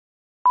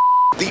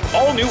The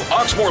all-new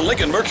Oxmoor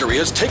Lincoln Mercury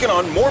has taken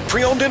on more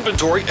pre-owned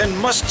inventory and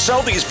must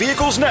sell these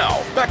vehicles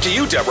now. Back to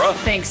you, Deborah.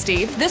 Thanks,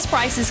 Steve. This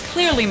price is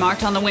clearly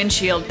marked on the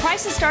windshield.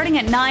 Prices starting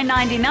at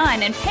 $9.99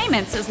 and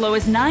payments as low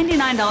as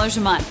 $99 a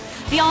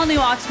month. The all-new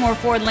Oxmoor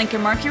Ford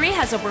Lincoln Mercury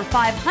has over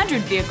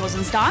 500 vehicles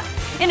in stock.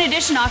 In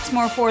addition,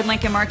 Oxmoor Ford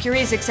Lincoln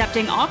Mercury is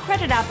accepting all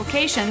credit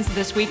applications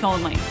this week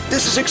only.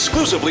 This is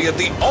exclusively at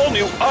the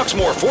all-new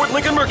Oxmoor Ford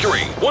Lincoln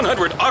Mercury,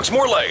 100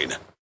 Oxmoor Lane.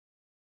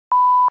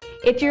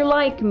 If you're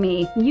like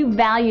me, you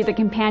value the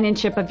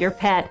companionship of your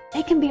pet.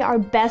 They can be our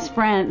best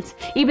friends,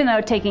 even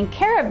though taking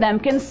care of them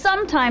can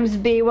sometimes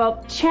be,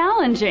 well,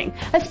 challenging,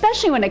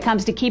 especially when it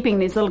comes to keeping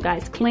these little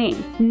guys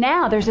clean.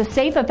 Now there's a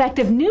safe,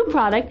 effective new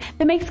product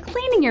that makes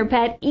cleaning your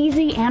pet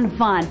easy and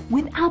fun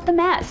without the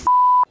mess.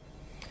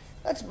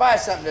 Let's buy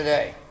something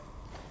today.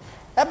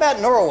 How about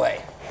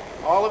Norway?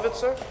 All of it,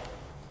 sir?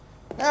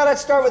 Now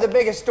let's start with the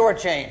biggest store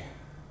chain.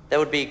 That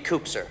would be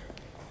Coop, sir.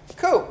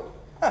 Coop.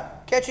 Huh,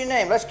 catchy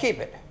name. Let's keep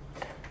it.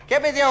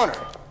 Get me the owner.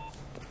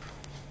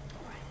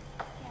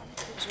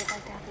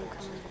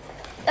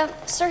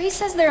 Sir, he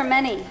says there are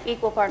many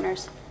equal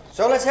partners.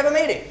 So let's have a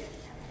meeting.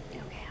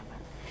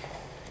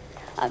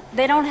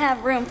 They don't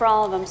have room for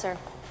all of them, sir.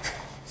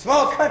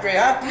 Small country,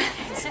 huh?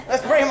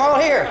 Let's bring them all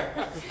here.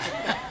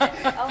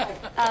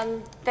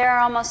 There are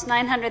almost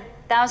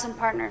 900,000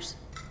 partners.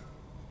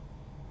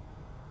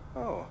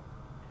 Oh.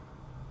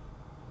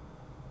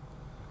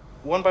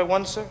 One by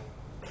one, sir?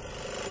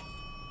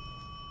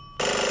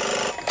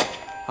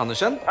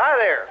 Andersen? Hi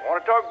there.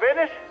 Want to talk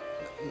business?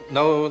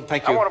 No,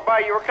 thank you. I want to buy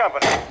your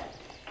company.